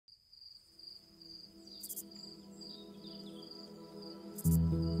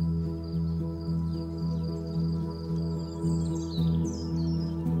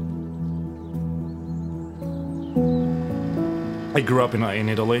I grew up in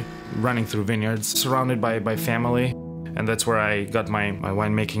Italy, running through vineyards, surrounded by family, and that's where I got my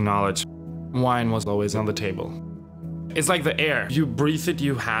winemaking knowledge. Wine was always on the table. It's like the air. You breathe it,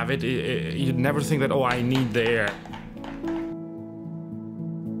 you have it. You'd never think that, oh, I need the air.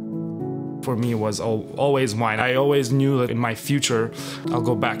 For me, it was always wine. I always knew that in my future, I'll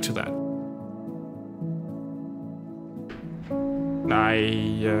go back to that.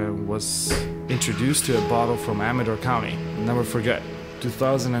 I was introduced to a bottle from Amador County. I'll never forget.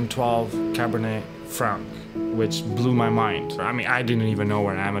 2012 Cabernet Franc, which blew my mind. I mean, I didn't even know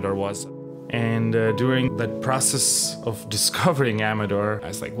where Amador was. And during that process of discovering Amador, I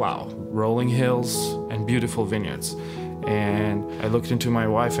was like, wow, rolling hills and beautiful vineyards. And I looked into my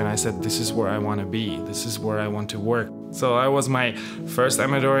wife and I said, this is where I want to be. This is where I want to work. So I was my first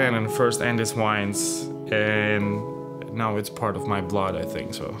Amadorian and first Andis Wines. And now it's part of my blood, I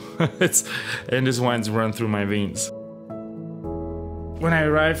think. So Andis Wines run through my veins. When I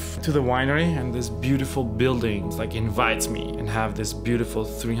arrive to the winery and this beautiful building like invites me and have this beautiful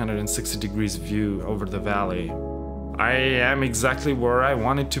 360 degrees view over the valley, I am exactly where I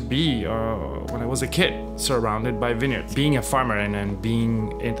wanted to be when I was a kid, surrounded by vineyards. Being a farmer and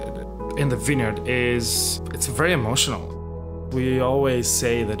being in the vineyard it's very emotional. We always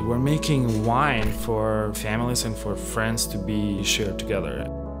say that we're making wine for families and for friends to be shared together.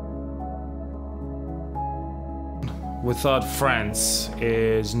 Without friends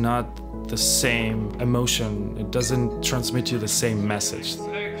is not the same emotion. It doesn't transmit you the same message.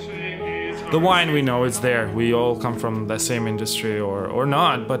 The wine, we know it's there. We all come from the same industry or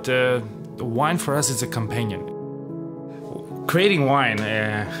not, but the wine for us is a companion. Creating wine,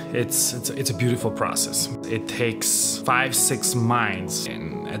 it's a beautiful process. It takes 5-6 minds,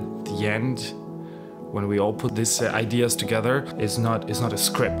 and at the end, when we all put these ideas together, it's not a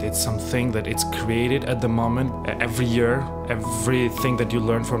script. It's something that it's created at the moment. Every year, everything that you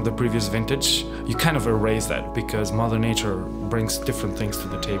learn from the previous vintage, you kind of erase that because Mother Nature brings different things to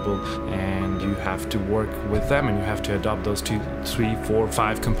the table, and you have to work with them, and you have to adopt those 2, 3, 4,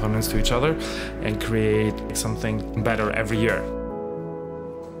 5 components to each other and create something better every year.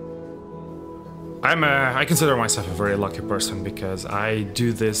 I consider myself a very lucky person because I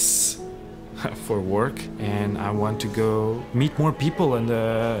do this for work, and I want to go meet more people in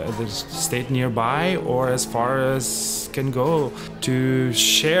the state nearby or as far as can go to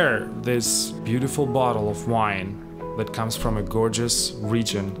share this beautiful bottle of wine that comes from a gorgeous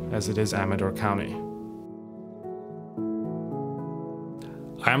region as it is Amador County.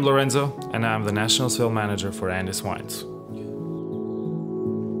 I'm Lorenzo, and I'm the National Sales Manager for Andis Wines.